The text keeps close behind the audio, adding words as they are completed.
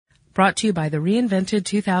Brought to you by the reinvented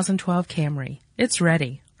 2012 Camry. It's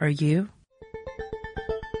ready. Are you?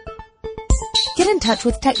 Get in touch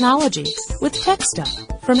with technology with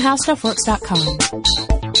TechStuff from HowStuffWorks.com.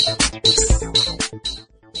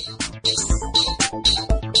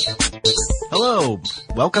 Hello,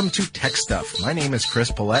 welcome to TechStuff. My name is Chris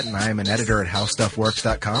Paulette, and I am an editor at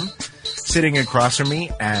HowStuffWorks.com. Sitting across from me,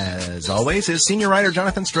 as always, is senior writer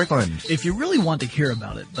Jonathan Strickland. If you really want to hear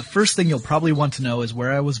about it, the first thing you'll probably want to know is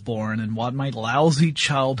where I was born and what my lousy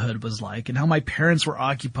childhood was like and how my parents were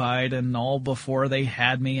occupied and all before they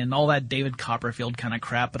had me and all that David Copperfield kind of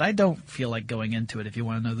crap, but I don't feel like going into it if you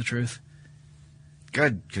want to know the truth.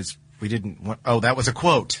 Good, because we didn't want... Oh, that was a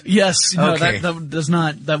quote. Yes, no, okay.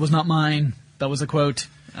 that was not mine. That was a quote.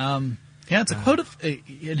 Yeah, it's a quote of,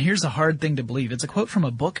 and here's a hard thing to believe. It's a quote from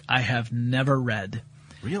a book I have never read.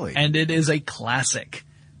 Really? And it is a classic,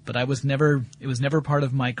 but it was never part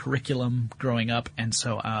of my curriculum growing up, and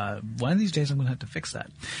so one of these days I'm going to have to fix that.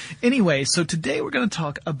 Anyway, so today we're going to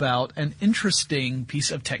talk about an interesting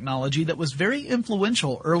piece of technology that was very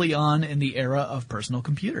influential early on in the era of personal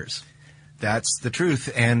computers. That's the truth,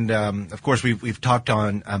 and of course we've talked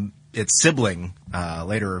on its sibling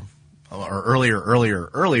later. Or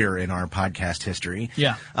earlier in our podcast history.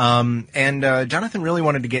 Yeah. And Jonathan really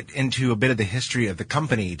wanted to get into a bit of the history of the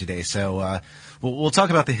company today. So, we'll talk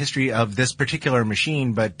about the history of this particular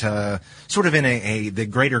machine, but, sort of in the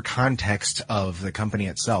greater context of the company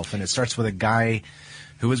itself. And it starts with a guy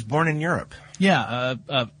who was born in Europe. Yeah,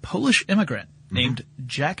 a Polish immigrant named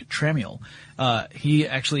Jack Tramiel. He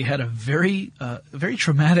actually had a very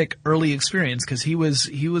traumatic early experience because he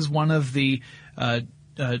was one of the,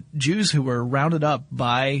 Jews who were rounded up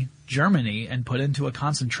by Germany and put into a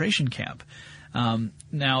concentration camp.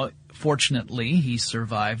 Now, fortunately, he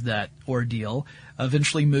survived that ordeal,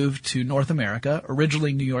 eventually moved to North America,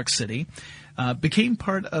 originally New York City, became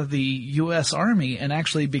part of the U.S. Army, and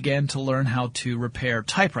actually began to learn how to repair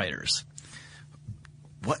typewriters.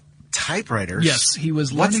 What? Typewriters? Yes, he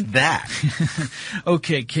was learning. What's that?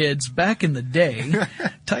 Okay, kids, back in the day,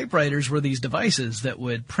 typewriters were these devices that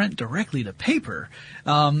would print directly to paper.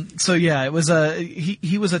 So yeah, it was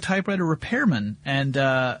he was a typewriter repairman, and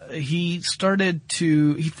he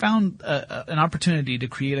found an opportunity to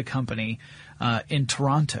create a company in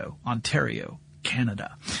Toronto, Ontario,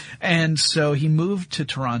 Canada. And so he moved to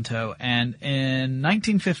Toronto, and in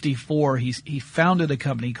 1954 he founded a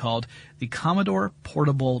company called the Commodore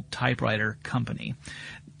Portable Typewriter Company.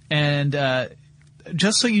 And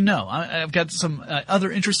just so you know, I've got some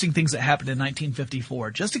other interesting things that happened in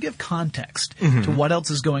 1954, just to give context to what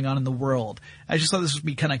else is going on in the world. I just thought this would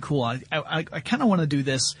be kind of cool. I kind of want to do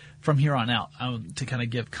this from here on out to kind of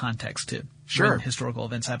give context to when historical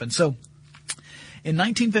events happen. So, in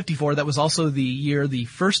 1954, that was also the year the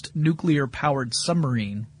first nuclear-powered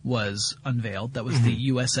submarine was unveiled. That was the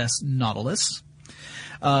USS Nautilus.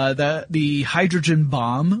 The hydrogen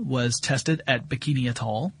bomb was tested at Bikini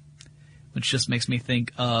Atoll, which just makes me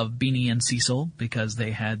think of Beanie and Cecil because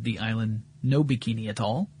they had the island No Bikini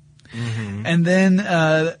Atoll. And then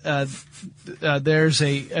there's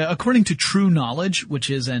according to True Knowledge,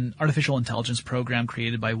 which is an artificial intelligence program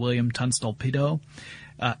created by William Tunstall Peto,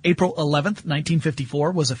 April 11th,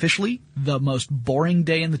 1954 was officially the most boring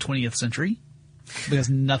day in the 20th century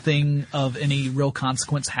because nothing of any real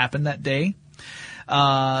consequence happened that day.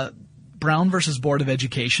 Brown versus Board of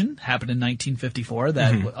Education happened in 1954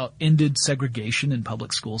 that ended segregation in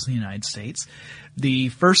public schools in the United States. The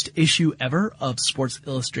first issue ever of Sports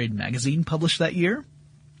Illustrated magazine published that year.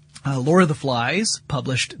 Lord of the Flies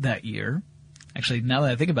published that year. Actually, now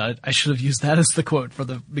that I think about it, I should have used that as the quote for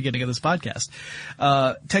the beginning of this podcast.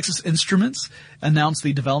 Texas Instruments announced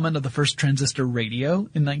the development of the first transistor radio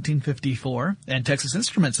in 1954, and Texas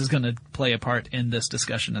Instruments is going to play a part in this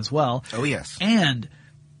discussion as well. Oh, yes. And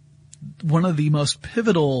one of the most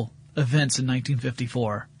pivotal events in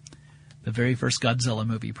 1954, the very first Godzilla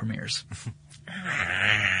movie premieres.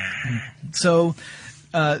 So,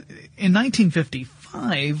 in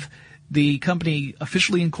 1955, the company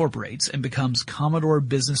officially incorporates and becomes Commodore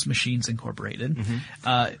Business Machines Incorporated.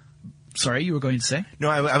 Sorry, you were going to say? No,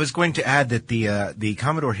 I was going to add that the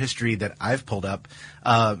Commodore history that I've pulled up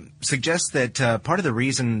suggests that part of the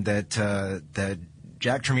reason that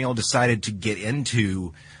Jack Tramiel decided to get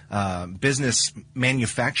into business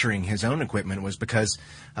manufacturing his own equipment was because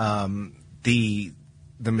the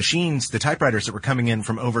machines, the typewriters that were coming in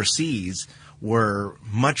from overseas were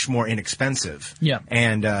much more inexpensive. Yeah.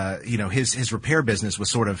 And, his repair business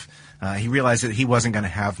was sort of, he realized that he wasn't going to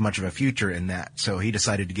have much of a future in that. So he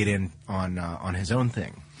decided to get in on his own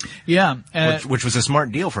thing. Yeah. Which was a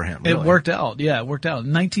smart deal for him. Really. It worked out. Yeah, it worked out.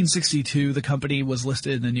 In 1962, the company was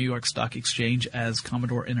listed in the New York Stock Exchange as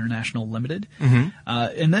Commodore International Limited.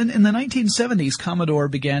 And then in the 1970s, Commodore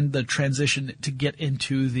began the transition to get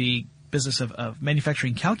into the business of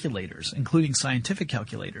manufacturing calculators, including scientific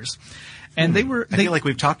calculators. And I feel like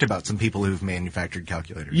we've talked about some people who've manufactured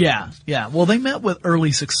calculators. Yeah, yeah. Well, they met with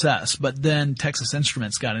early success, but then Texas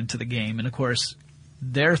Instruments got into the game, and of course,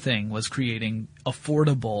 their thing was creating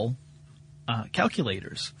affordable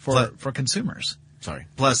calculators for consumers. Sorry.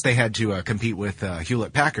 Plus, they had to compete with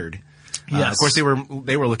Hewlett Packard. Yes. Of course, they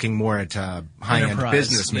were looking more at high-end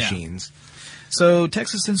business machines. So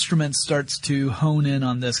Texas Instruments starts to hone in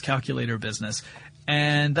on this calculator business,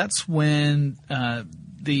 and that's when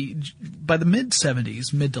by the mid to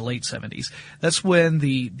late 70s, that's when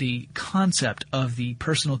the concept of the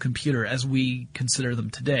personal computer as we consider them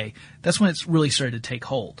today, that's when it's really started to take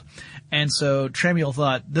hold. And so Tramiel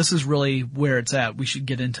thought, this is really where it's at. We should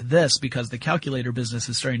get into this because the calculator business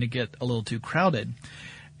is starting to get a little too crowded.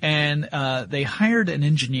 And they hired an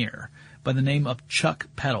engineer by the name of Chuck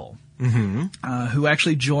Peddle. Who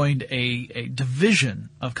actually joined a division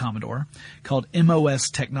of Commodore called MOS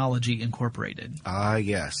Technology Incorporated.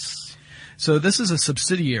 Yes. So this is a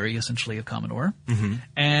subsidiary, essentially, of Commodore.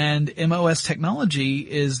 And MOS Technology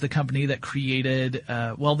is the company that created,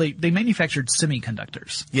 they manufactured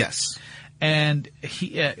semiconductors. Yes. And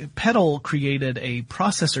Peddle created a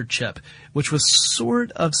processor chip, which was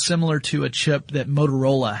sort of similar to a chip that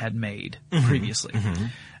Motorola had made previously.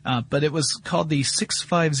 But it was called the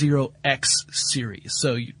 650X series.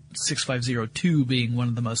 So 6502 being one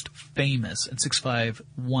of the most famous and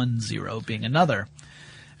 6510 being another.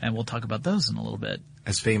 And we'll talk about those in a little bit.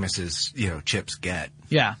 As famous as, chips get.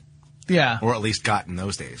 Yeah. Yeah. Or at least got in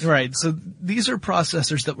those days. Right. So these are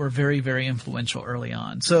processors that were very, very influential early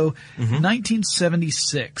on. So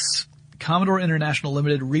 1976, Commodore International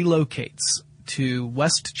Limited relocates to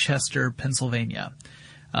Westchester, Pennsylvania.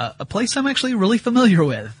 A place I'm actually really familiar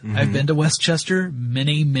with. I've been to Westchester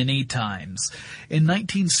many, many times. In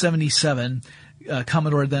 1977,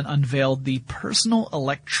 Commodore then unveiled the Personal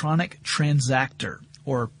Electronic Transactor,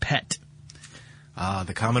 or PET.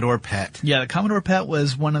 The Commodore PET. Yeah, the Commodore PET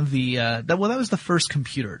was one of the, that was the first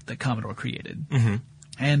computer that Commodore created.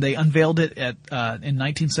 And they unveiled it in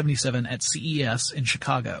 1977 at CES in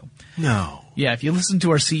Chicago. No. Yeah, if you listen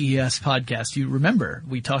to our CES podcast, you remember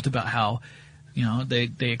we talked about how they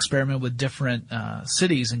experimented with different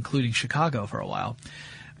cities, including Chicago, for a while.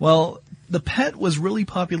 Well, the PET was really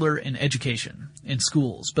popular in education, in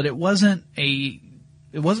schools, but it wasn't a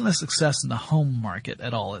success in the home market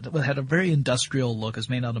at all. It had a very industrial look. It was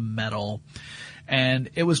made out of metal, and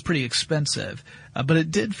it was pretty expensive. But it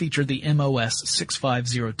did feature the MOS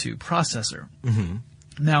 6502 processor.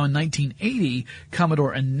 Now, in 1980,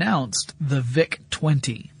 Commodore announced the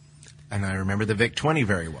VIC-20. And I remember the VIC-20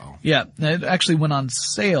 very well. Yeah, it actually went on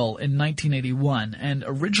sale in 1981, and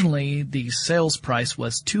originally the sales price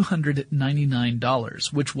was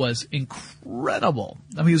 $299, which was incredible.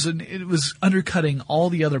 I mean, it was undercutting all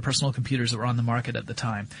the other personal computers that were on the market at the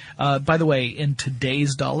time. By the way, in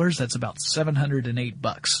today's dollars, that's about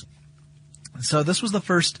 $708. So this was the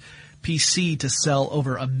first PC to sell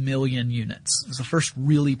over 1 million units. It was the first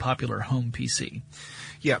really popular home PC.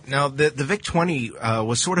 Yeah. Now, the VIC-20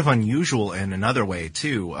 was sort of unusual in another way,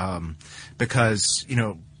 too, because,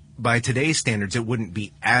 by today's standards, it wouldn't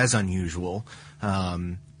be as unusual.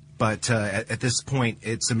 But at this point,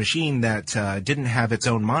 it's a machine that didn't have its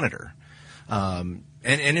own monitor. And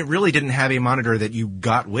it really didn't have a monitor that you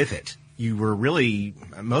got with it. You were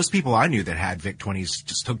most people I knew that had VIC-20s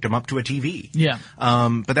just hooked them up to a TV. Yeah.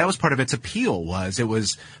 But that was part of its appeal, it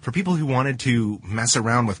was for people who wanted to mess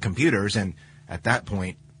around with computers. And at that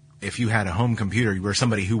point, if you had a home computer, you were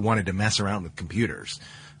somebody who wanted to mess around with computers.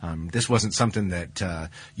 This wasn't something that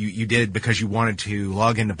you did because you wanted to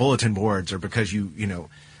log into bulletin boards or because you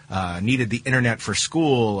needed the internet for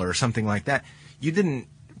school or something like that. You didn't.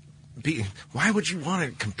 Why would you want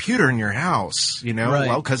a computer in your house? Right.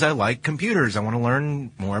 Well, because I like computers. I want to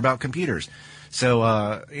learn more about computers.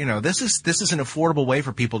 So, this is an affordable way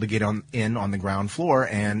for people to get in on the ground floor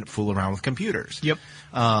and fool around with computers. Yep.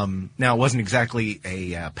 Now, it wasn't exactly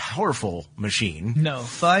a powerful machine. No,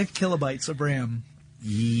 5 kilobytes of RAM.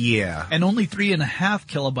 Yeah. And only 3.5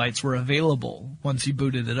 kilobytes were available once you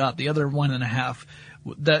booted it up. The other 1.5,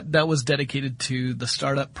 that was dedicated to the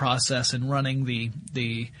startup process and running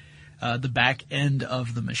the back end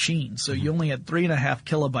of the machine. So you only had 3.5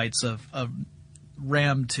 kilobytes of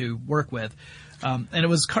RAM to work with. And it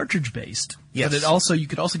was cartridge based. Yes. But you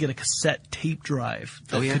could also get a cassette tape drive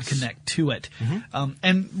that could connect to it. Mm-hmm.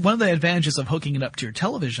 And one of the advantages of hooking it up to your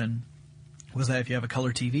television was that if you have a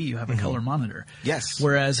color TV, you have a color monitor. Yes.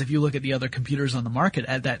 Whereas if you look at the other computers on the market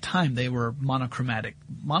at that time, they were monochromatic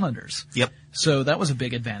monitors. Yep. So that was a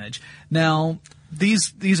big advantage. Now,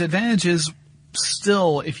 these advantages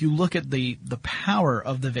still, if you look at the power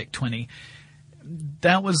of the VIC-20,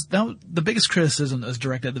 the biggest criticism that was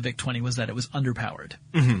directed at the VIC-20 was that it was underpowered.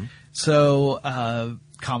 Mm-hmm. So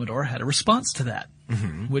Commodore had a response to that,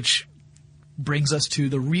 which brings us to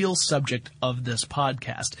the real subject of this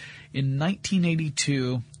podcast. In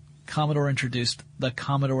 1982, Commodore introduced the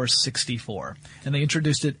Commodore 64, and they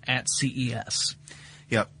introduced it at CES.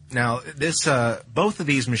 Yep. Now, both of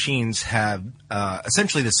these machines have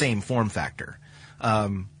essentially the same form factor.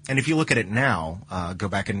 And if you look at it now, go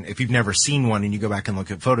back and if you've never seen one and you go back and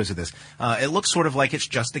look at photos of this, it looks sort of like it's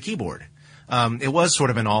just the keyboard. It was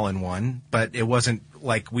sort of an all-in-one, but it wasn't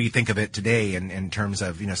like we think of it today in terms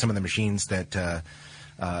of, some of the machines that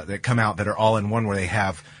come out that are all-in-one where they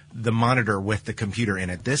have the monitor with the computer in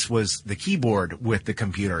it. This was the keyboard with the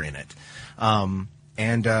computer in it.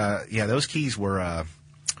 Those keys were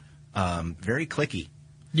very clicky.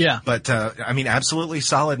 Yeah. But, absolutely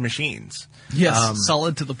solid machines. Yes,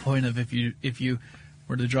 solid to the point of if you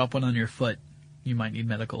were to drop one on your foot, you might need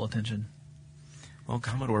medical attention. Well,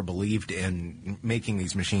 Commodore believed in making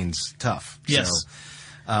these machines tough. Yes.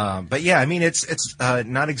 So, it's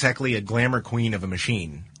not exactly a glamour queen of a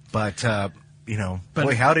machine, but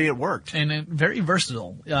boy, howdy, it worked. And very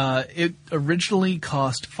versatile. It originally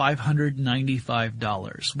cost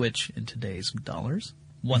 $595, which in today's dollars,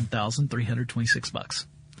 $1,326.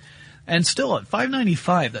 And still at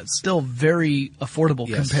 $595, that's still very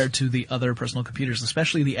affordable compared to the other personal computers,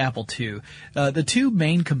 especially the Apple II. The two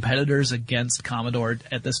main competitors against Commodore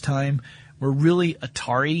at this time were really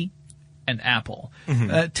Atari and Apple.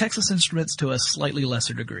 Texas Instruments to a slightly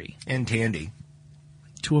lesser degree. And Tandy.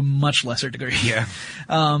 To a much lesser degree. Yeah.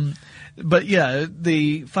 But yeah,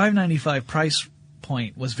 the $595 price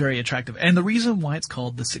point was very attractive. And the reason why it's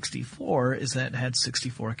called the 64 is that it had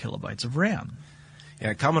 64 kilobytes of RAM.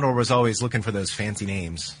 Yeah, Commodore was always looking for those fancy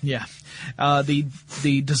names. Yeah.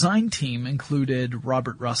 The design team included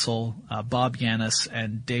Robert Russell, Bob Yanis,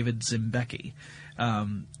 and David Zimbecki.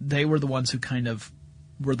 They were the ones who kind of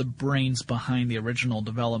were the brains behind the original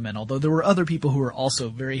development, although there were other people who were also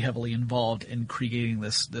very heavily involved in creating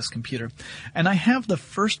this computer. And I have the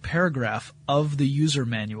first paragraph of the user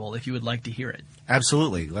manual if you would like to hear it.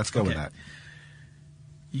 Absolutely. Let's go with that.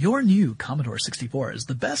 Your new Commodore 64 is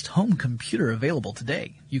the best home computer available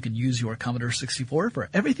today. You can use your Commodore 64 for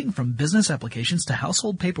everything from business applications to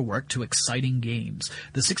household paperwork to exciting games.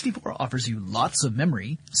 The 64 offers you lots of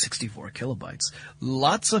memory, 64 kilobytes,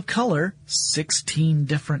 lots of color, 16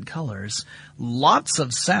 different colors, lots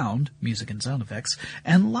of sound, music and sound effects,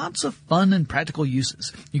 and lots of fun and practical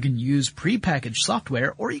uses. You can use prepackaged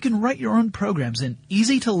software or you can write your own programs in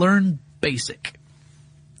easy-to-learn BASIC.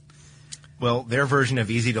 Well, their version of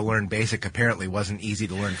easy to learn BASIC apparently wasn't easy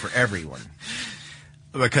to learn for everyone,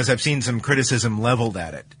 because I've seen some criticism leveled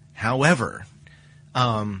at it. However,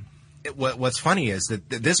 what's funny is that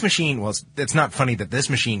this machine, it's not funny that this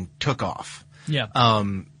machine took off. Yeah.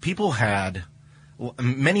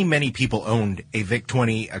 Many people owned a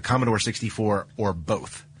VIC-20, a Commodore 64, or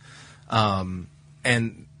both.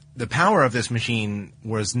 And the power of this machine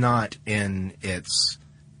was not in its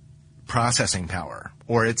processing power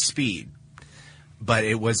or its speed, but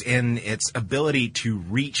it was in its ability to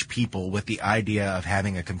reach people with the idea of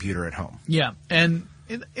having a computer at home. Yeah, and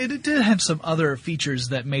it did have some other features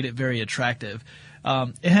that made it very attractive.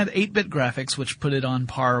 It had 8-bit graphics, which put it on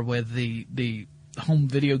par with the home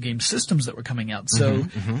video game systems that were coming out. So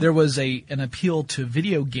there was an appeal to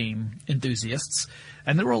video game enthusiasts,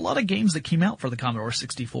 and there were a lot of games that came out for the Commodore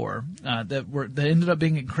 64 that ended up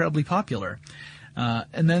being incredibly popular.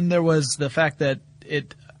 And then there was the fact that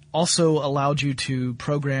it also allowed you to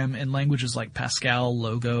program in languages like Pascal,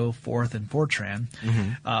 Logo, Forth, and Fortran.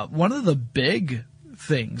 One of the big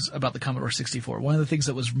things about the Commodore 64, one of the things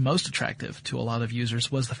that was most attractive to a lot of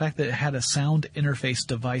users was the fact that it had a sound interface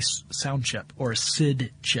device sound chip, or a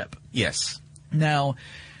SID chip. Yes. Now,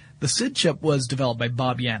 the SID chip was developed by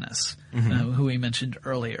Bob Yanis, who we mentioned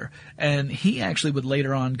earlier, and he actually would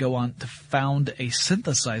later on go on to found a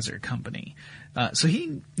synthesizer company. So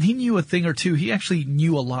he knew a thing or two. He actually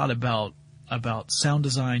knew a lot about sound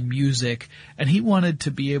design, music, and he wanted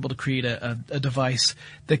to be able to create a device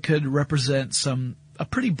that could represent some a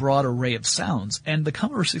pretty broad array of sounds, and the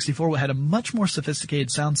Commodore 64 had a much more sophisticated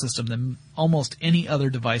sound system than almost any other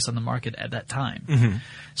device on the market at that time. Mm-hmm.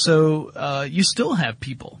 So you still have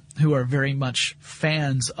people who are very much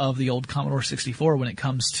fans of the old Commodore 64 when it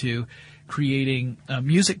comes to creating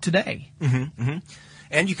music today. Mm-hmm. Mm-hmm.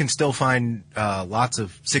 And you can still find lots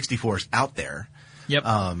of 64s out there. Yep.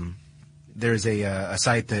 There's a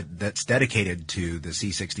site that's dedicated to the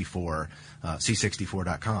C64,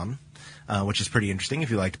 c64.com, which is pretty interesting if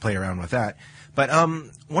you like to play around with that. But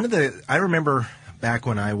I remember back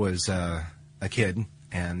when I was a kid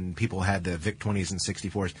and people had the VIC-20s and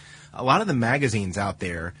 64s, a lot of the magazines out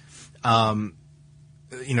there, the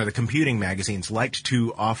computing magazines liked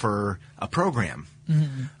to offer a program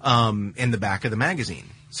in the back of the magazine.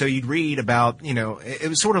 So you'd read about, it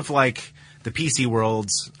was sort of like the PC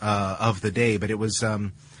worlds of the day, but it was,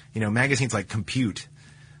 magazines like Compute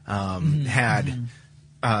had.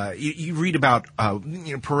 You read about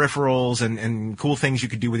peripherals and cool things you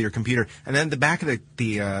could do with your computer, and then the back of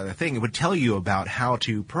the thing, it would tell you about how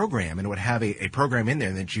to program, and it would have a program in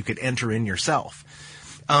there that you could enter in yourself.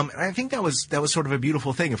 And I think that was sort of a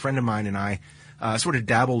beautiful thing. A friend of mine and I sort of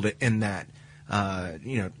dabbled in that,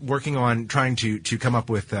 working on trying to come up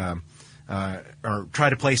with or try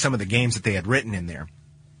to play some of the games that they had written in there.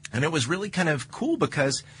 And it was really kind of cool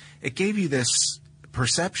because it gave you this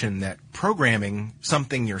perception that programming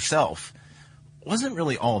something yourself wasn't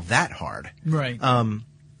really all that hard. Right.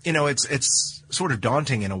 It's sort of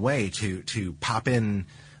daunting in a way to pop in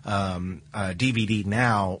a DVD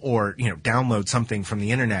now or, download something from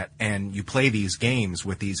the internet and you play these games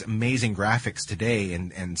with these amazing graphics today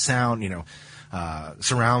and sound,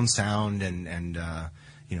 surround sound and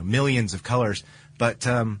millions of colors. But,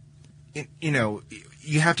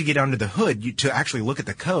 you have to get under the hood to actually look at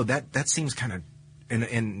the code. That seems kind of,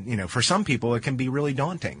 and for some people, it can be really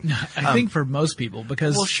daunting. I think for most people,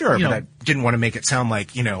 because well, sure, but I didn't want to make it sound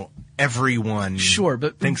like everyone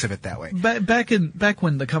thinks of it that way. Back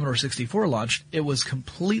when the Commodore 64 launched, it was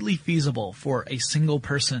completely feasible for a single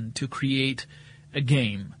person to create a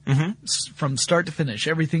game from start to finish.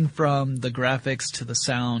 Everything from the graphics to the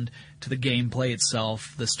sound to the gameplay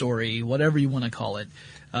itself, the story, whatever you want to call it.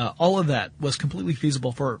 All of that was completely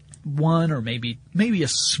feasible for one or maybe a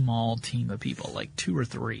small team of people, like 2 or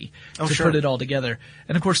 3, to put it all together.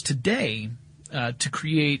 And of course, today, to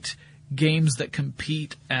create games that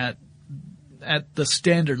compete at the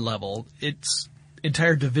standard level, it's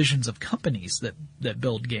entire divisions of companies that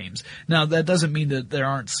build games. Now, that doesn't mean that there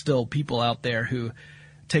aren't still people out there who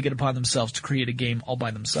take it upon themselves to create a game all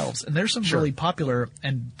by themselves. And there's some really popular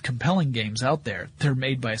and compelling games out there. They're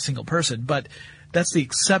made by a single person, but that's the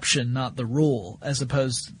exception, not the rule, as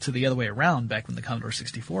opposed to the other way around back when the Commodore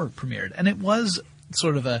 64 premiered. And it was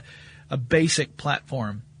sort of a basic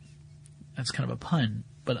platform. That's kind of a pun,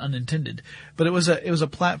 but unintended. But it was a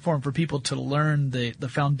platform for people to learn the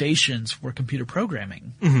foundations for computer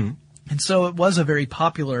programming. Mm-hmm. And so it was a very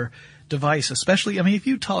popular device, especially, if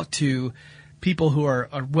you talk to people who are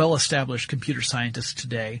well-established computer scientists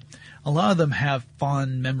today, a lot of them have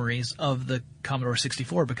fond memories of the Commodore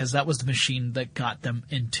 64 because that was the machine that got them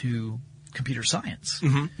into computer science.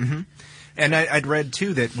 Mm-hmm, mm-hmm. And I'd read,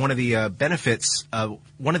 too, that one of the benefits,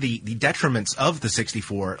 one of the detriments of the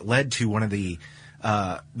 64 led to one of the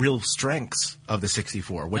real strengths of the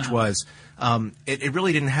 64, which was it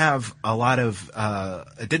really didn't have a lot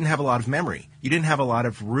of memory. You didn't have a lot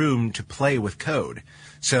of room to play with code.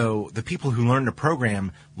 So the people who learned to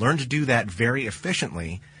program learned to do that very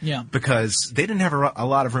efficiently because they didn't have a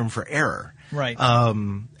lot of room for error. Right.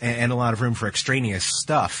 And a lot of room for extraneous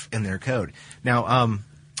stuff in their code. Now,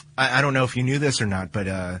 I don't know if you knew this or not,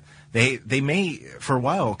 but they may, for a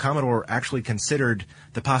while, Commodore actually considered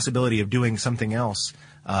the possibility of doing something else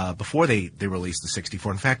before they released the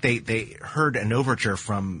 64. In fact, they heard an overture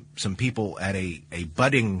from some people at a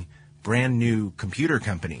budding, brand new computer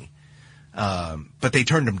company, but they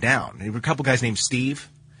turned them down. There were a couple guys named Steve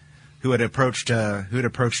who had approached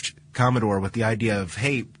Commodore with the idea of,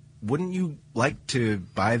 hey, wouldn't you like to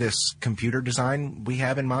buy this computer design we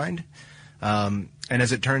have in mind? And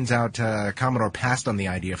as it turns out, Commodore passed on the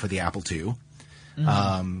idea for the Apple II.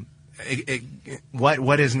 Mm-hmm.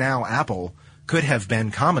 What is now Apple could have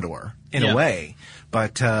been Commodore in a way,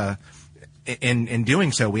 but in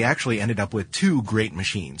doing so, we actually ended up with 2 great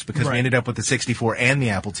machines because we ended up with the 64 and the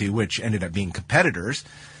Apple II, which ended up being competitors.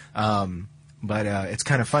 But it's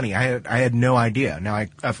kind of funny. I had no idea. Now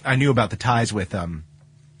I knew about the ties with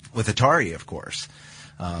Atari, of course.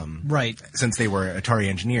 Since they were Atari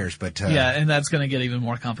engineers, but and that's going to get even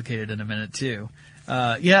more complicated in a minute too.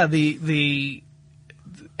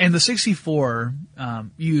 And the 64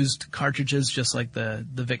 used cartridges just like the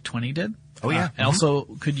VIC-20 did. Oh, yeah. It also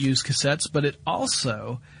could use cassettes, but it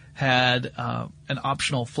also had an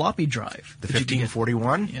optional floppy drive. The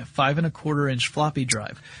 1541? Yeah, 5 1/4 inch floppy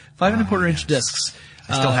drive. 5 1/4 inch discs.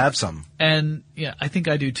 I still have some. And yeah, I think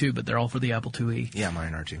I do too, but they're all for the Apple IIe. Yeah,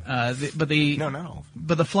 mine are too. No.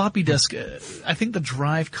 But the floppy disk, I think the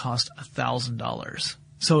drive cost $1,000.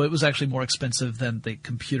 So it was actually more expensive than the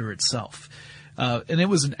computer itself. And it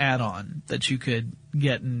was an add-on that you could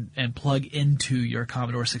get and plug into your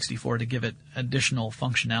Commodore 64 to give it additional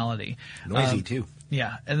functionality. Noisy too.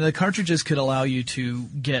 Yeah, and the cartridges could allow you to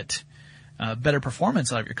get better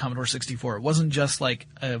performance out of your Commodore 64. It wasn't just like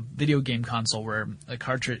a video game console where a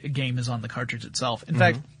game is on the cartridge itself. In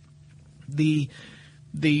fact, the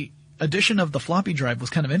addition of the floppy drive was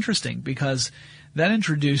kind of interesting because that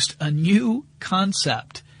introduced a new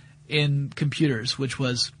concept in computers, which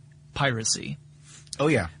was piracy. Oh,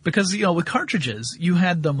 yeah. Because, with cartridges, you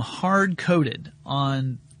had them hard-coded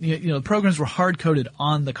on, the programs were hard-coded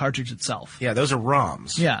on the cartridge itself. Yeah, those are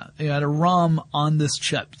ROMs. Yeah, you had a ROM on this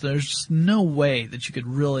chip. There's just no way that you could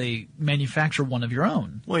really manufacture one of your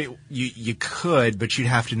own. Well, you could, but you'd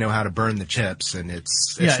have to know how to burn the chips, and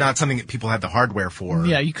it's Yeah. not something that people have the hardware for.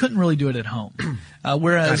 Yeah, you couldn't really do it at home.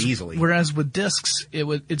 Whereas, Not easily. Whereas with discs,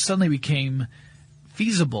 it suddenly became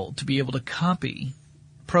feasible to be able to copy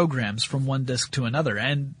programs from one disk to another,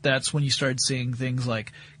 and that's when you started seeing things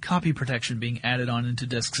like copy protection being added on into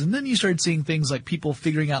disks, and then you started seeing things like people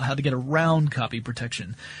figuring out how to get around copy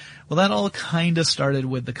protection. Well, that all kind of started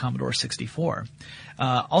with the Commodore 64.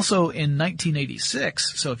 Also in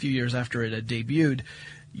 1986, so a few years after it had debuted,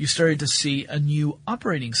 you started to see a new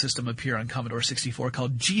operating system appear on Commodore 64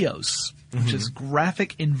 called GEOS, which is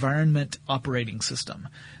Graphic Environment Operating System.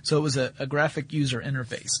 So it was a graphic user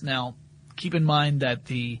interface. Now, keep in mind that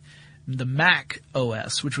the Mac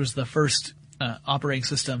OS, which was the first operating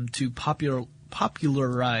system to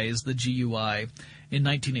popularize the GUI in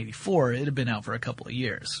 1984, it had been out for a couple of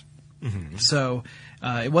years. So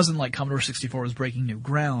it wasn't like Commodore 64 was breaking new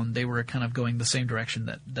ground. They were kind of going the same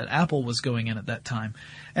direction that Apple was going in at that time.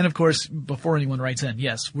 And of course, before anyone writes in,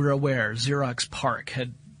 yes, we're aware Xerox PARC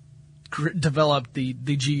had developed the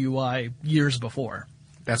GUI years before.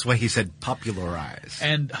 That's why he said popularize.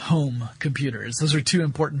 And home computers. Those are two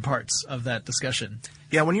important parts of that discussion.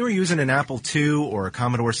 Yeah, when you were using an Apple II or a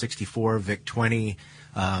Commodore 64, VIC-20,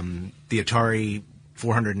 the Atari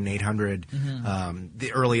 400 and 800,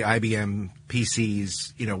 the early IBM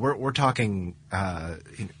PCs, we're talking a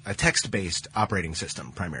text-based operating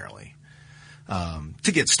system primarily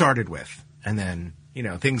to get started with. And then,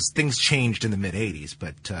 things changed in the mid-'80s,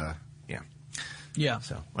 but Yeah.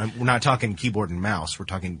 So we're not talking keyboard and mouse. We're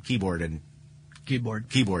talking keyboard.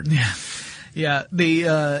 Keyboard. Yeah.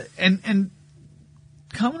 Yeah. And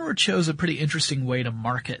Commodore chose a pretty interesting way to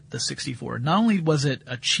market the 64. Not only was it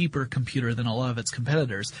a cheaper computer than a lot of its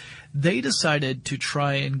competitors, they decided to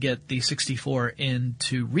try and get the 64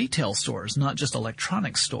 into retail stores, not just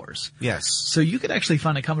electronics stores. Yes. So you could actually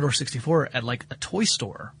find a Commodore 64 at like a toy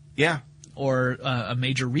store. Yeah. Or a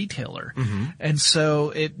major retailer. And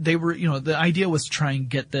so the idea was to try and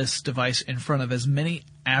get this device in front of as many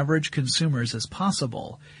average consumers as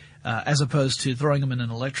possible, as opposed to throwing them in an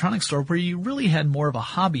electronics store where you really had more of a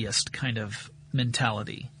hobbyist kind of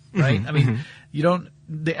mentality, right? I mean,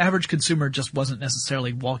 the average consumer just wasn't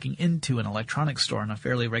necessarily walking into an electronics store on a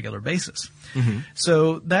fairly regular basis.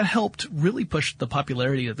 So that helped really push the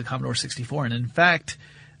popularity of the Commodore 64. And in fact,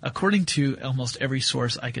 according to almost every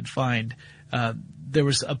source I could find, there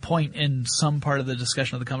was a point in some part of the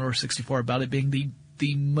discussion of the Commodore 64 about it being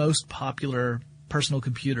the most popular personal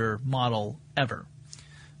computer model ever.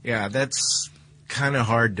 Yeah, that's kind of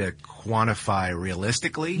hard to quantify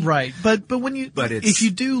realistically. Right, but if you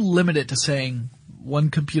do limit it to saying one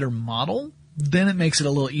computer model, then it makes it a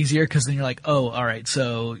little easier because then you're like, oh, all right,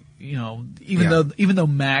 so even though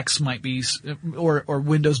Macs might be or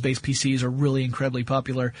Windows-based PCs are really incredibly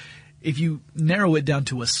popular, if you narrow it down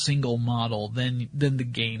to a single model, then the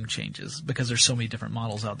game changes because there's so many different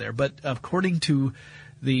models out there. But according to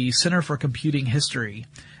the Center for Computing History,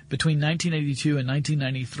 between 1982 and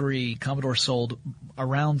 1993, Commodore sold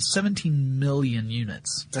around 17 million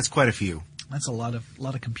units. That's quite a few. That's a lot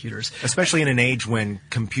of computers. Especially in an age when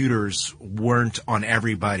computers weren't on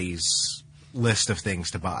everybody's list of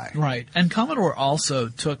things to buy. Right. And Commodore also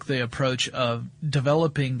took the approach of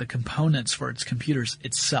developing the components for its computers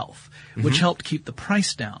itself, which helped keep the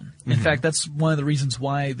price down. In fact, that's one of the reasons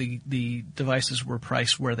why the devices were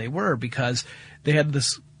priced where they were, because they had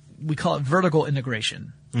this, we call it vertical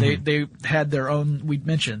integration. They had their own, we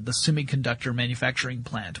mentioned, the semiconductor manufacturing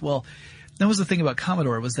plant. Well, that was the thing about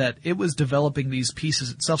Commodore, was that it was developing these pieces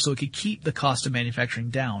itself so it could keep the cost of manufacturing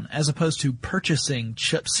down, as opposed to purchasing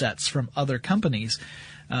chipsets from other companies,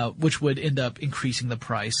 which would end up increasing the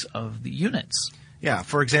price of the units. Yeah,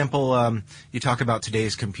 for example, you talk about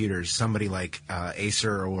today's computers. Somebody like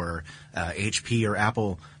Acer or HP or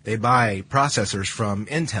Apple, they buy processors from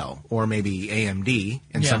Intel or maybe AMD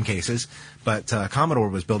in some cases, but Commodore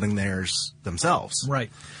was building theirs themselves. Right.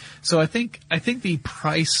 So I think the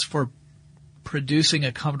price for producing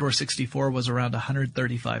a Commodore 64 was around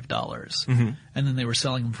 $135, and then they were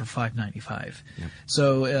selling them for $595. Yep.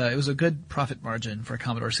 So it was a good profit margin for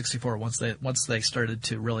Commodore 64 once they started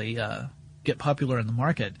to really get popular in the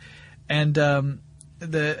market. And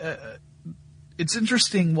it's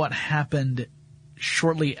interesting what happened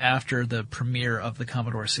shortly after the premiere of the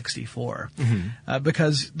Commodore 64,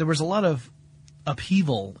 because there was a lot of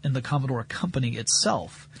upheaval in the Commodore company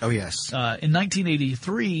itself. Oh, yes. In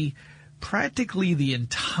 1983, practically the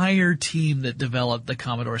entire team that developed the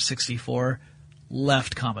Commodore 64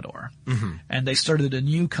 left Commodore. And they started a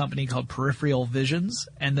new company called Peripheral Visions,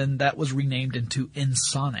 and then that was renamed into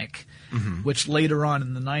Ensoniq, which later on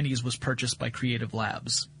in the 90s was purchased by Creative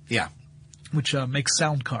Labs. Yeah. Which makes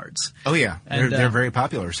sound cards. Oh, yeah. And, they're very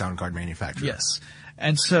popular sound card manufacturers. Yes.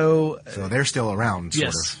 And so they're still around, sort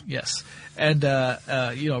of. Yes. And,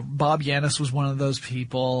 Bob Yanis was one of those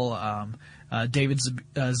people. David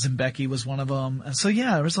Zimbecki was one of them. And so,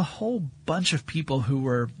 yeah, there was a whole bunch of people who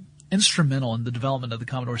were instrumental in the development of the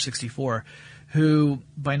Commodore 64 who,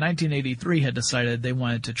 by 1983, had decided they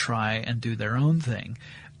wanted to try and do their own thing.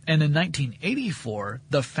 And in 1984,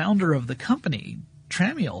 the founder of the company,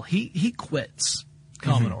 Tramiel, he quits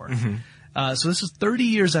Commodore. So this is 30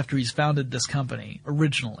 years after he's founded this company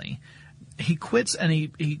originally. He quits and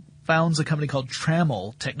he founds a company called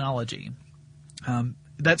Tramiel Technology.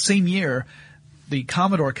 That same year, the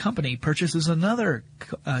Commodore company purchases another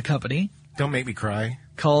company. Don't make me cry.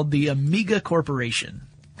 Called the Amiga Corporation.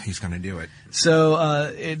 He's going to do it. So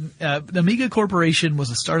the Amiga Corporation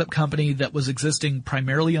was a startup company that was existing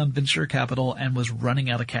primarily on venture capital and was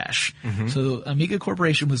running out of cash. So Amiga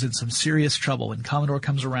Corporation was in some serious trouble when Commodore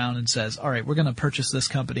comes around and says, all right, we're going to purchase this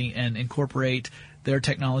company and incorporate their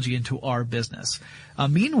technology into our business.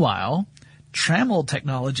 Meanwhile, Tramiel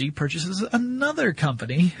Technology purchases another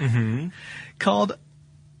company called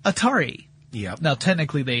Atari. Yep. Now,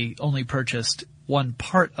 technically, they only purchased one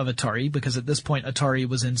part of Atari because at this point, Atari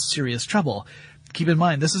was in serious trouble. Keep in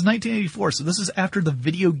mind, this is 1984, so this is after the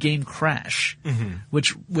video game crash,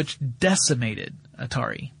 which decimated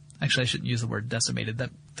Atari. Actually, I shouldn't use the word decimated. That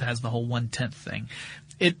has the whole 1/10 thing.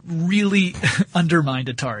 It really undermined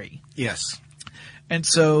Atari. Yes. And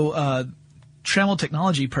so Tramiel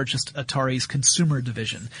Technology purchased Atari's consumer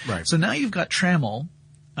division. Right. So now you've got Tramiel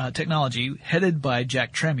Technology, headed by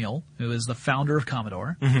Jack Tramiel, who is the founder of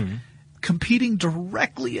Commodore, competing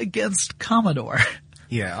directly against Commodore.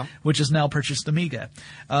 Yeah. Which has now purchased Amiga.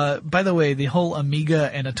 By the way, the whole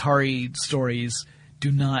Amiga and Atari stories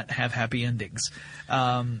do not have happy endings.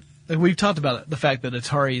 We've talked about the fact that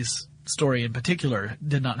Atari's story in particular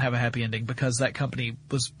did not have a happy ending because that company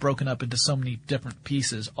was broken up into so many different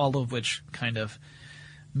pieces, all of which kind of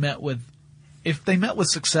met with, if they met with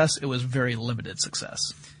success, it was very limited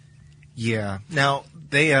success. Yeah. Now,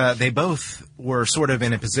 they both were sort of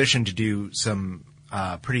in a position to do some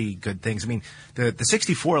pretty good things. I mean, the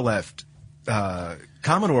 64 left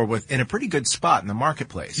Commodore in a pretty good spot in the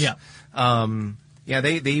marketplace. Yeah.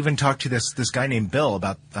 They even talked to this guy named Bill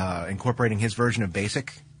about incorporating his version of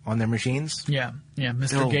BASIC on their machines. Yeah,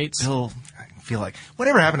 Mr. Gates. Bill, I feel like,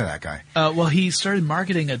 whatever happened to that guy? Well, he started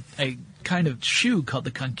marketing a kind of shoe called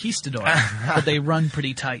the Conquistador, but they run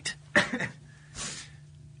pretty tight.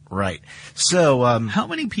 Right. So, how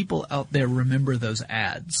many people out there remember those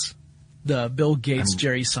ads? The Bill Gates,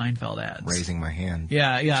 Jerry Seinfeld ads. Raising my hand.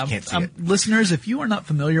 Yeah. Can't see it. Listeners, if you are not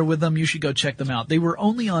familiar with them, you should go check them out. They were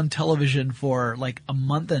only on television for like a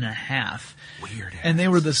month and a half. Weird ads. And they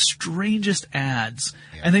were the strangest ads.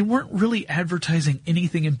 Yeah. And they weren't really advertising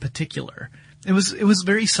anything in particular. It was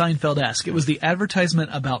very Seinfeld-esque. It was the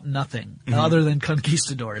advertisement about nothing other than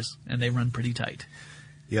conquistadors, and they run pretty tight.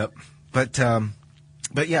 Yep. But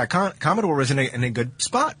yeah, Commodore was in a good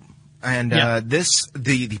spot. And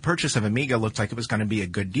the purchase of Amiga looked like it was going to be a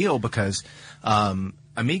good deal because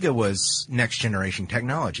Amiga was next generation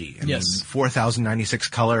technology. I mean, 4096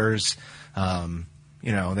 colors, a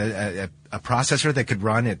processor that could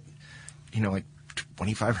run at, like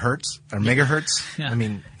 25 hertz or megahertz. Yeah. I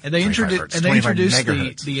mean, and they introduced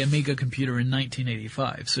megahertz. the Amiga computer in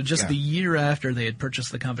 1985. So just the year after they had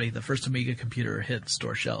purchased the company, the first Amiga computer hit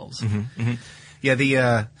store shelves. Yeah,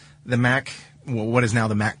 the Mac what is now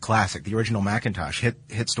the Mac Classic, the original Macintosh,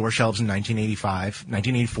 hit store shelves in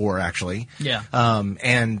 1984 actually. Yeah.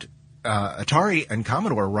 And Atari and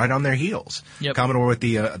Commodore right on their heels. Yep. Commodore with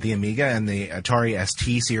the Amiga and the Atari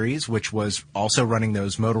ST series, which was also running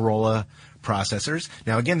those Motorola processors.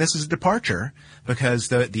 Now again, this is a departure because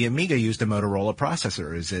the Amiga used a Motorola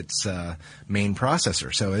processor as its main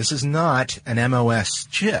processor. So this is not an MOS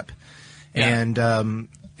chip. Yeah. And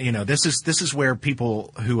this is where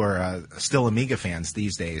people who are still Amiga fans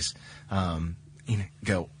these days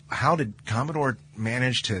go, how did Commodore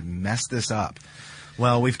manage to mess this up?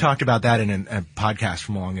 Well, we've talked about that in a podcast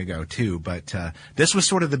from long ago too, but this was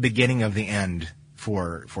sort of the beginning of the end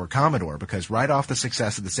for Commodore, because right off the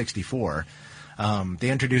success of the 64, they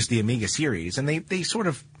introduced the Amiga series, and they sort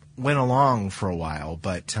of went along for a while,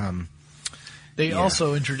 but they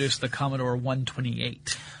also introduced the Commodore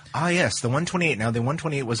 128. Ah, yes, the 128. Now, the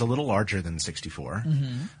 128 was a little larger than the 64,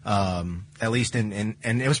 at least and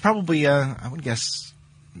it was probably, I would guess,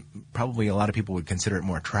 probably a lot of people would consider it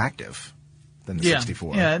more attractive than the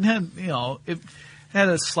 64. Yeah, it had, it had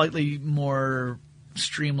a slightly more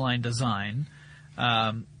streamlined design,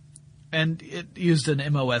 and it used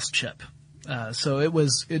an MOS chip. So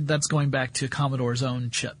that's going back to Commodore's own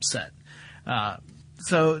chipset. But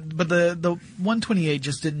the 128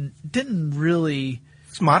 just didn't really.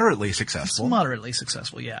 It's moderately successful. It's moderately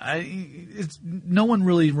successful, yeah. No one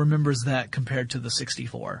really remembers that compared to the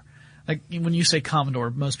 64. Like, when you say Commodore,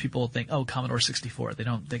 most people think, oh, Commodore 64. They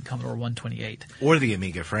don't think Commodore 128. Or the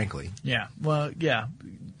Amiga, frankly. Yeah. Well, yeah.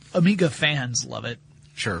 Amiga fans love it.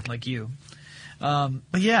 Sure. Like you. But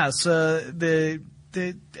yeah, so at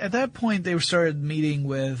that point, they started meeting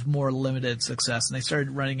with more limited success, and they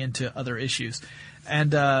started running into other issues.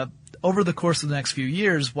 And over the course of the next few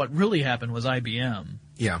years, what really happened was IBM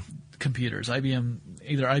computers.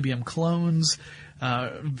 Either IBM clones,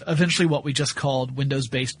 eventually what we just called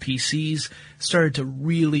Windows-based PCs started to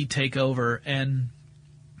really take over, and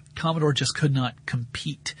Commodore just could not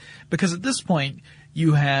compete. Because at this point,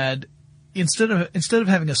 you had, instead of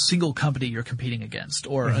having a single company you're competing against,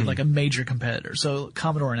 or like a major competitor, so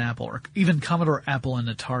Commodore and Apple, or even Commodore, Apple, and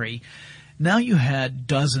Atari, now you had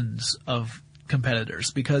dozens of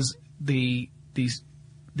competitors, because the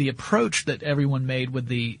approach that everyone made with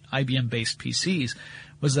the IBM-based PCs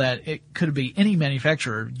was that it could be any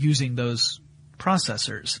manufacturer using those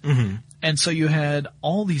processors. And so you had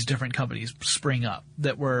all these different companies spring up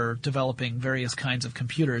that were developing various kinds of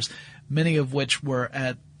computers, many of which were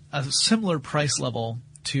at a similar price level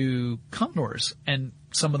to Commodore's, and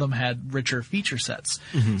some of them had richer feature sets.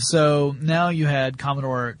 So now you had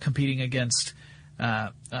Commodore competing against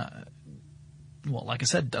well, like I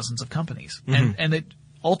said, dozens of companies. And it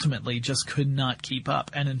ultimately just could not keep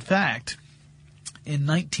up. And in fact, in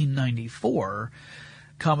 1994,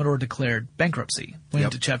 Commodore declared bankruptcy, went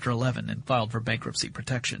into Chapter 11 and filed for bankruptcy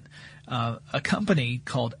protection. A company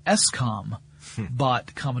called SCOM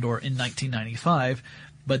bought Commodore in 1995,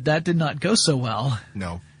 but that did not go so well.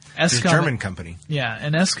 No. It's a German company. Yeah,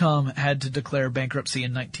 and SCOM had to declare bankruptcy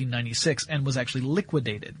in 1996 and was actually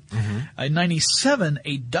liquidated. In 97,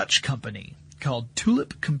 a Dutch company called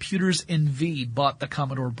Tulip Computers NV bought the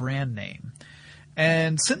Commodore brand name.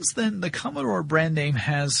 And since then, the Commodore brand name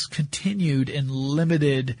has continued in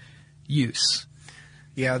limited use.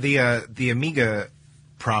 Yeah, the Amiga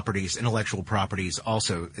properties, intellectual properties,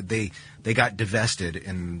 also they got divested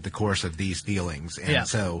in the course of these dealings, and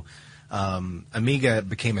so Amiga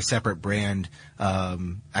became a separate brand.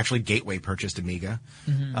 Actually, Gateway purchased Amiga,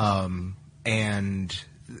 and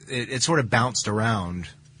it sort of bounced around.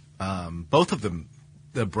 Both of them,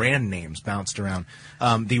 the brand names bounced around.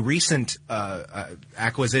 The recent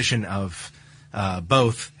acquisition of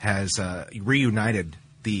both has reunited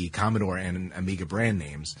the Commodore and Amiga brand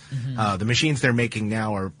names. The machines they're making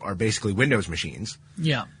now are basically Windows machines.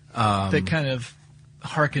 Yeah, they kind of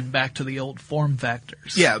harken back to the old form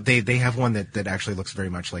factors. Yeah, they have one that actually looks very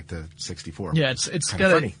much like the 64. Yeah, it's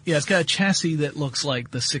got it's got a chassis that looks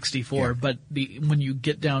like the 64, but when you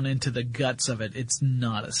get down into the guts of it, it's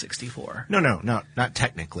not a 64. No, not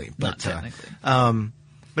technically. But, not technically.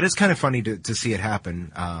 But it's kind of funny to see it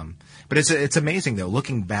happen. But it's amazing though,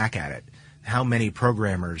 looking back at it, how many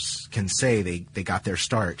programmers can say they got their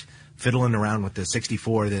start fiddling around with the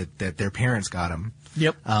 64 that their parents got them.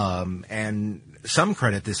 Yep. And some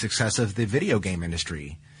credit the success of the video game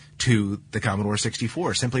industry to the Commodore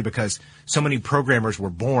 64, simply because so many programmers were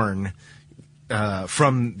born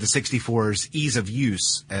from the 64's ease of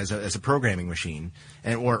use as a programming machine,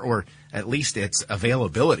 and or at least its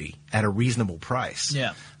availability at a reasonable price.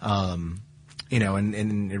 Yeah.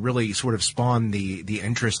 And it really sort of spawned the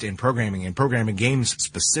interest in programming and programming games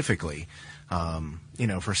specifically.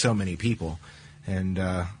 for so many people. And,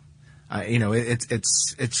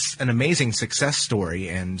 it's an amazing success story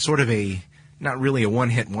and sort of not really a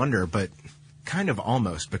one-hit wonder, but kind of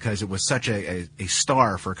almost, because it was such a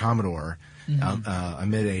star for Commodore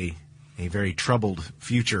amid a very troubled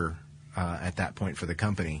future at that point for the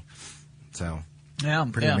company. So,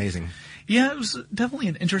 pretty amazing. Yeah, it was definitely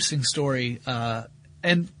an interesting story.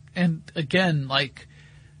 And again, like,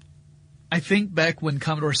 I think back when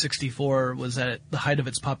Commodore 64 was at the height of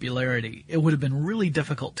its popularity, it would have been really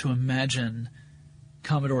difficult to imagine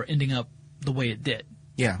Commodore ending up the way it did.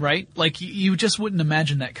 Yeah. Right? Like, you just wouldn't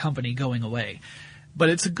imagine that company going away. But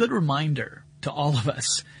it's a good reminder to all of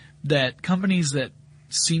us that companies that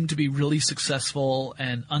seem to be really successful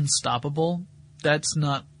and unstoppable, that's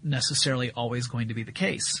not necessarily always going to be the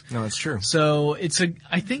case. No, that's true. So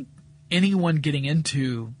I think anyone getting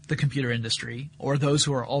into the computer industry, or those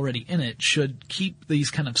who are already in it, should keep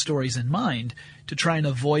these kind of stories in mind to try and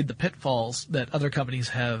avoid the pitfalls that other companies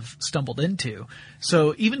have stumbled into.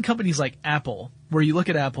 So even companies like Apple, where you look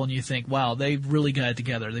at Apple and you think, wow, they've really got it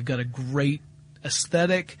together. They've got a great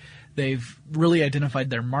aesthetic. They've really identified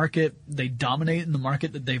their market. They dominate in the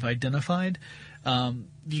market that they've identified.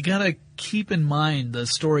 You got to keep in mind the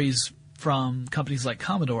stories from companies like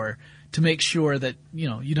Commodore to make sure that,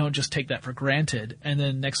 you don't just take that for granted. And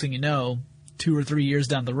then next thing you know, 2 or 3 years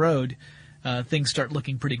down the road, things start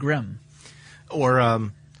looking pretty grim.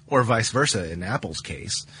 Or vice versa in Apple's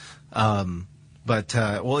case. Even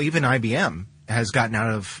IBM has gotten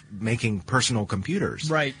out of making personal computers.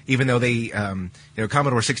 Right. Even though they,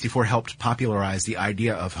 Commodore 64 helped popularize the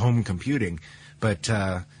idea of home computing. But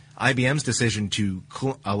IBM's decision to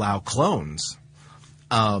allow clones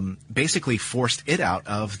basically forced it out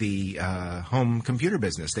of the home computer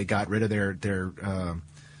business. They got rid of their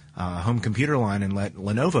home computer line and let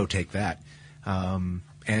Lenovo take that. And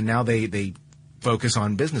now they focus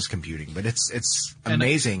on business computing. But it's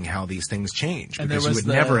amazing how these things change, because you would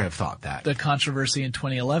never have thought that. The controversy in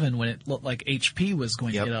 2011 when it looked like HP was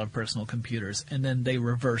going to get out of personal computers, and then they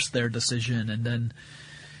reversed their decision, and then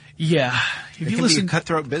if it can be a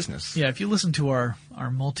cutthroat business. Yeah, if you listen to our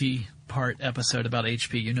multi-part episode about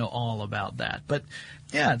HP, you know all about that. But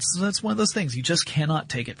that's one of those things. You just cannot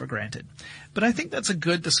take it for granted. But I think that's a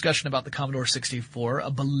good discussion about the Commodore 64, a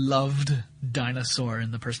beloved dinosaur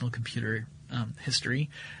in the personal computer history.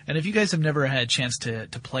 And if you guys have never had a chance to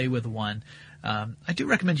play with one, I do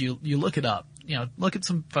recommend you look it up. Look at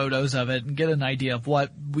some photos of it and get an idea of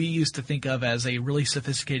what we used to think of as a really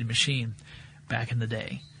sophisticated machine back in the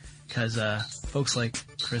day. Because folks like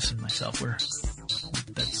Chris and myself,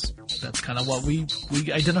 that's kind of what we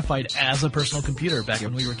identified as a personal computer back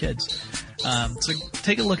when we were kids. So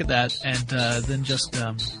take a look at that, and then just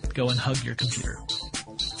go and hug your computer.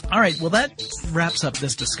 All right, well, that wraps up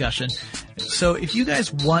this discussion. So if you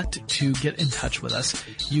guys want to get in touch with us,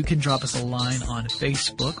 you can drop us a line on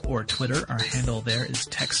Facebook or Twitter. Our handle there is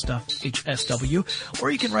TechStuffHSW.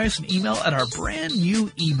 Or you can write us an email at our brand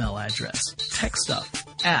new email address,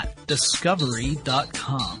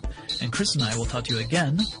 techstuff@discovery.com. And Chris and I will talk to you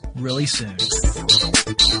again really soon.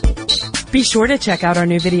 Be sure to check out our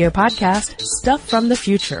new video podcast, Stuff from the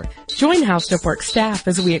Future. Join HowStuffWorks staff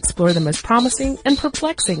as we explore the most promising and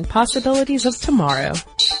perplexing possibilities of tomorrow.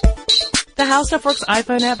 The HowStuffWorks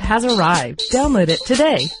iPhone app has arrived. Download it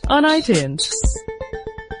today on iTunes.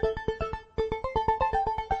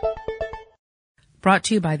 Brought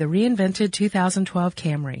to you by the reinvented 2012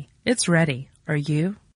 Camry. It's ready. Are you?